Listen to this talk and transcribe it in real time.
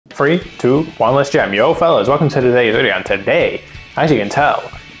3, 2, 1, let's jam. Yo fellas, welcome to today's video, and today, as you can tell,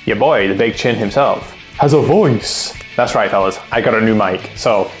 your boy, the Big Chin himself, has a voice. That's right fellas, I got a new mic.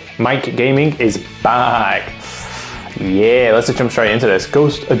 So, mic gaming is back. Yeah, let's just jump straight into this.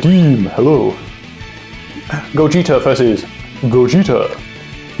 Ghost Adim, hello. Gogeta versus Gogeta.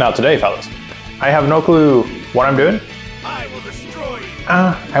 Now today fellas, I have no clue what I'm doing. I will destroy you.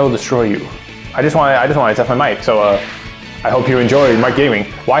 I will destroy you. I just want to test my mic, so I hope you enjoy mic gaming.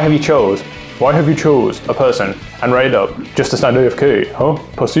 Why have you chose a person and rated up just to stand AFK? Huh,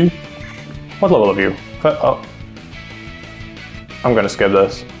 pussy? What level of you? Oh. I'm gonna skip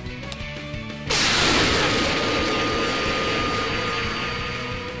this.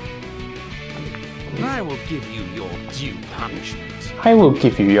 I will give you your due punishment. I will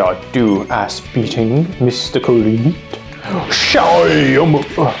give you your due ass beating, Mr. Colleague. Shy!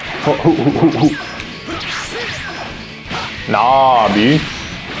 Nah, B.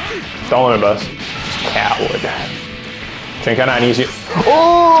 Don't let me bust. Coward. Think I need you.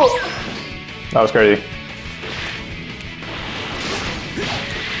 Oh! That was crazy.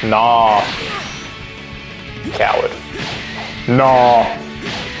 Nah. Coward. No.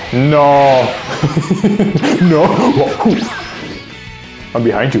 No. No. I'm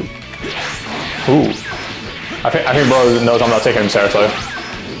behind you. Ooh. I think bro knows I'm not taking him seriously.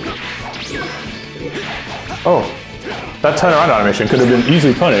 Oh. That turnaround animation could have been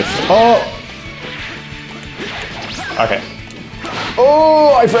easily punished. Oh! Okay.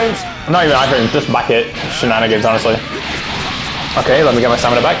 Oh, iframes! Not even iframes, just back it. Shenanigans, honestly. Okay, let me get my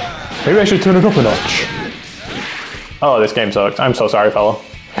stamina back. Maybe I should turn it up a notch. Oh, this game sucks. I'm so sorry, fella.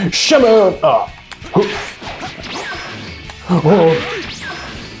 Shaman! Oh. Oh.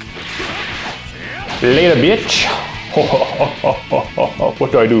 Later, bitch.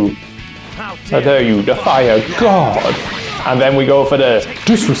 What do I do? How dare you defy a god? And then we go for the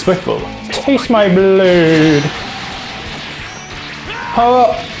disrespectful. Taste my blade.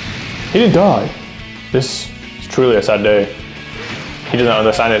 He didn't die. This is truly a sad day. He doesn't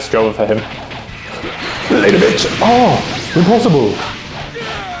understand it's over for him. Later, bitch. Oh, impossible.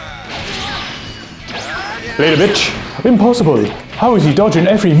 Later, bitch. Impossible. How is he dodging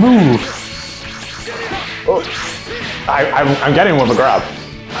every move? Oh. I'm getting him with a grab.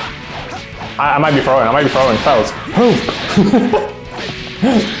 I might be throwing, fellas. Help!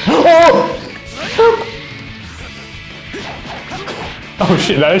 Oh! Help! Oh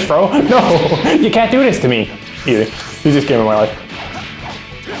shit, that is throw? No! You can't do this to me! Easy. Easiest game of my life.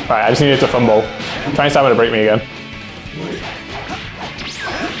 Alright, I just needed to fumble. Try and stop it to break me again.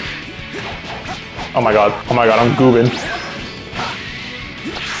 Oh my god, I'm goobing.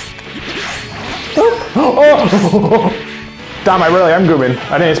 Oh! Damn, I really am goobing.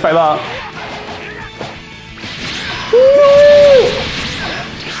 I didn't expect that.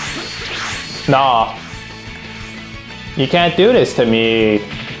 Nah. You can't do this to me.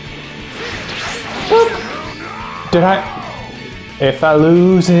 Did I? If I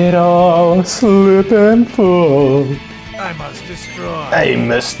lose it all, slip and fall. I must destroy. I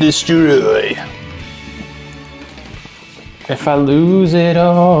must destroy. If I lose it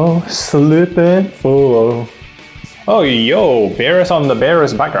all, slip and fall. Oh yo, Beerus on the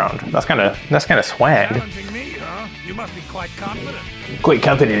Beerus background. That's kind of swag. Challenging me, huh? You must be quite confident. Quite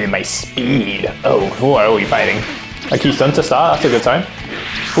confident in my speed. Oh, who are we fighting? A keystone to start, that's a good sign.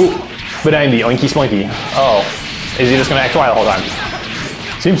 Ooh, but I'm the oinky smoinky. Oh, is he just gonna XY the whole time?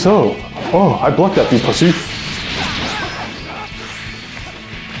 Seems so. Oh, I blocked that, you pussy.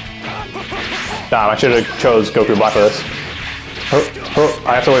 Damn, I should have chose Goku Black for this. Oh,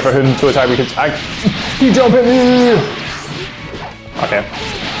 I have to wait for him to attack because you jump at me! Okay.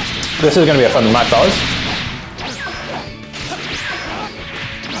 This is gonna be a fun match, fellas.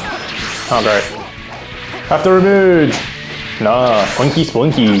 Oh, great. Have to revenge! Nah, funky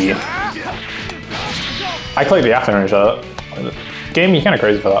spunky. I clicked the afternoon shot. Game, you're kinda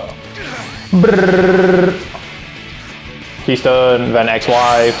crazy for that. Brrr. Keystone, then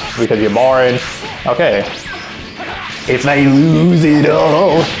XY, because you're boring. Okay. If I lose it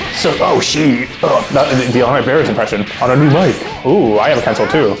all, so oh shit! Oh, that's the only Beerus impression on a new mic. Ooh, I have a cancel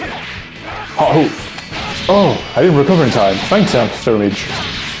too. Oh, I didn't recover in time. Thanks, Stonage.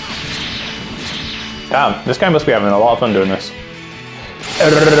 Damn, this guy must be having a lot of fun doing this.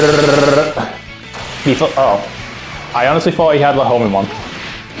 Oh, I honestly thought he had the home in one.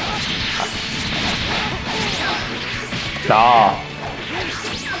 Nah.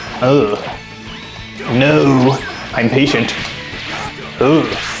 Ugh. No. I'm patient. Ugh.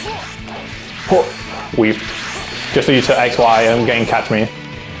 Oh, weep. Just for you to XY and getting catch me.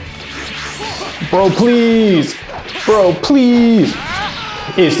 Bro, please! Bro, please!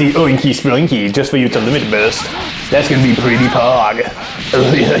 It's the Oinky Splinky, just for you to limit burst. That's gonna be pretty pog.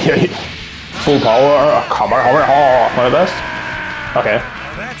 Full power, one of best? Okay,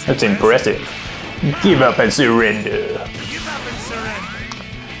 that's impressive. Give up and surrender.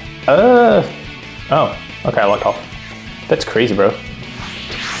 Oh, okay, I like off. That's crazy, bro.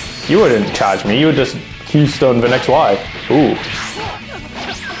 You wouldn't charge me, you would just keystone the next Y. Ooh.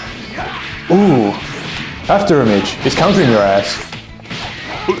 Ooh. After image is countering your ass.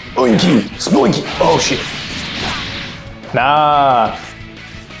 Oinky, splinky. Oh shit. Nah.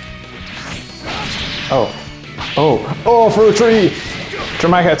 Oh, for a tree.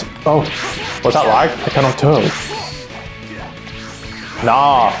 Dramatic. Oh, was that lag? I cannot tell.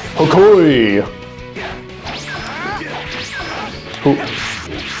 Nah. Hokoi.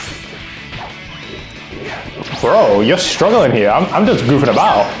 Bro, you're struggling here. I'm just goofing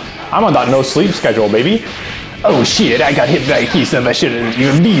about. I'm on that no sleep schedule, baby. Oh shit, I got hit by a keystone. I shouldn't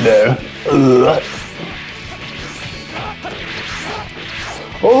even be there.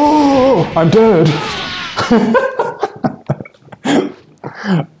 Oh, I'm dead.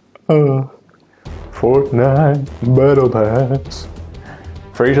 Fortnite Battle Pass.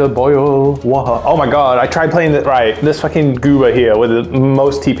 Fraser Boyle. Waha. Oh my god, I tried playing it right. This fucking goober here with the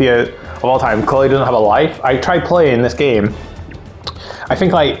most TP of all time. Clearly doesn't have a life. I tried playing this game, I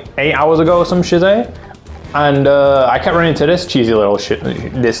think like 8 hours ago or some shit, and I kept running into this cheesy little shit,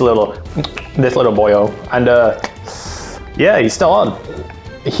 this little boyo, and yeah, he's still on.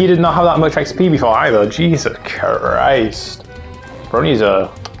 He did not have that much XP before either. Jesus Christ. Brony's a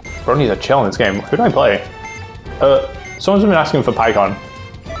chill in this game. Who do I play? Someone's been asking for PyCon.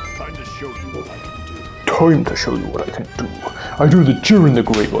 Time to show you what I can do. Time to show you what I can do. I do the cheer in the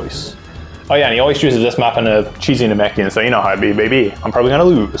great voice. Oh yeah, and he always chooses this map in a cheesy Namekian, so you know how it be, baby. I'm probably gonna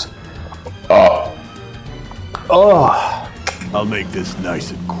lose. Oh. I'll make this nice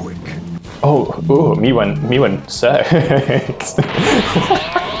and quick. Oh, me when sex.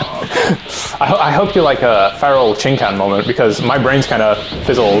 I hope you like a feral Chinkan moment, because my brain's kind of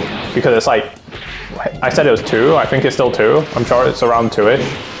fizzled, because it's like, I said it was 2, I think it's still 2. I'm sure it's around 2-ish.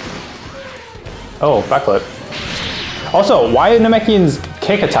 Oh, backflip. Also, why Namekian's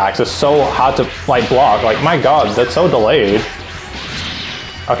kick attacks are so hard to like block? Like, my god, that's so delayed.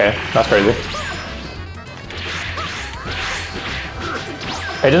 Okay, that's crazy.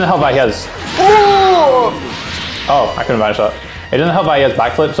 It doesn't help that he has... Oh, I couldn't manage that. It doesn't help that he has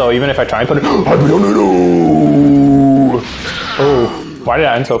backflip, so even if I try and put it... Oh, why did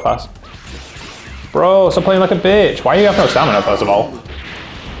I end so fast? Bro, stop playing like a bitch. Why do you have no stamina, first of all?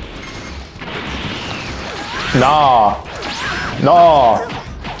 Nah.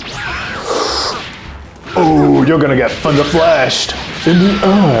 Oh, you're gonna get thunder flashed in the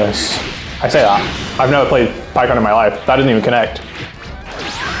ass. I say that. I've never played PyCon in my life. That didn't even connect.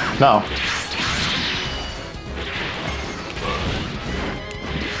 No.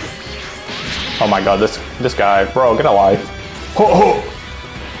 Oh my god, this guy. Bro, get alive. Ho.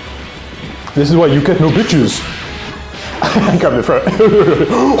 This is why you get no bitches. Grab the front.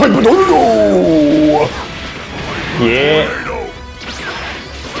 Yeah.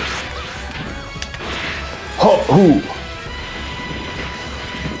 Ho.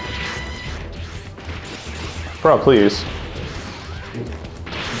 Bro, please.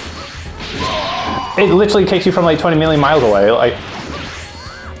 It literally takes you from like 20 million miles away. Like,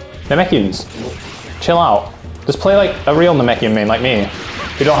 Namekians, chill out. Just play like a real Namekian main like me.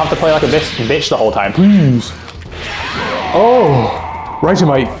 You don't have to play like a bitch the whole time. Please. Oh, right in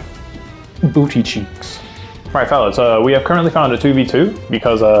my booty cheeks. Right, fellas, we have currently found a 2v2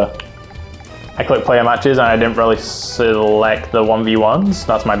 because I clicked player matches and I didn't really select the 1v1s.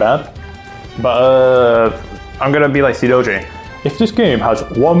 That's my bad. But I'm gonna be like Sidoji. If this game has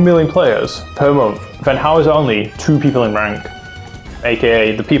 1 million players per month, then how is there only 2 people in rank?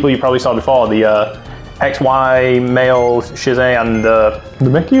 AKA the people you probably saw before, the XY male Shize and the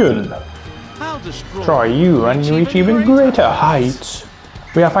Namekian. Try you and you reach even greater heights.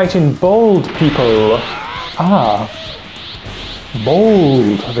 We are fighting bold people. Ah.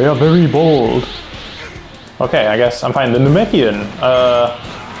 Bold. They are very bold. Okay, I guess I'm fine. The Namekian.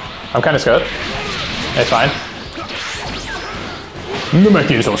 I'm kind of scared. It's fine.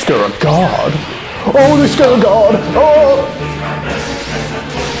 Namekians don't scare a god. Oh, they scare a god. Oh!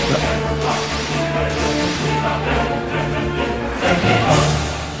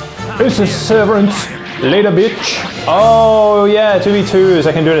 It's a severance. Later, bitch. Oh, yeah, 2v2s.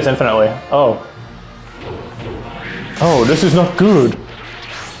 I can do this infinitely. Oh. Oh, this is not good.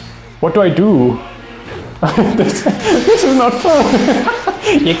 What do I do? this is not fun.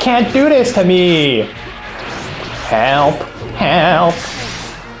 You can't do this to me. Help. Help.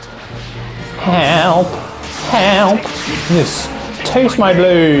 Help! Help! Yes. Taste my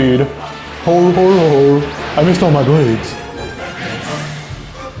blade! Hole, hole, hole. I missed all my blades.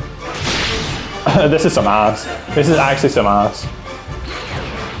 This is some ass. This is actually some ass.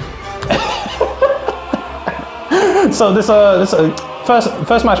 So this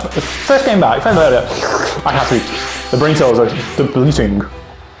first match, first game back. I have to. The brain cells are depleting.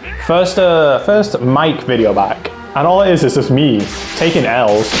 First mic video back, and all it is just me taking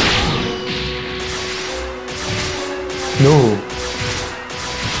L's. No.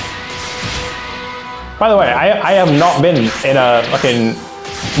 By the way, I have not been in a fucking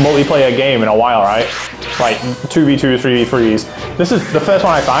multiplayer game in a while, right? Like 2v2, 3v3s. This is the first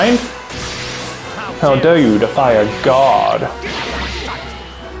one I find. How dare you defy a god?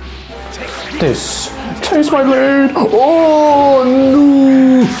 This. Taste my blade! Oh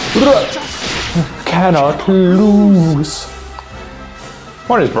no! Cannot lose.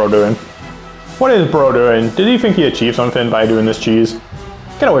 What is bro doing? What is bro doing? Did he think he achieved something by doing this cheese?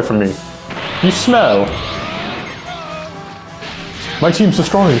 Get away from me. You smell. My team's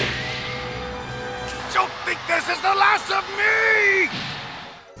destroyed. Don't think this is the last of me!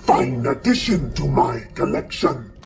 Fine addition to my collection.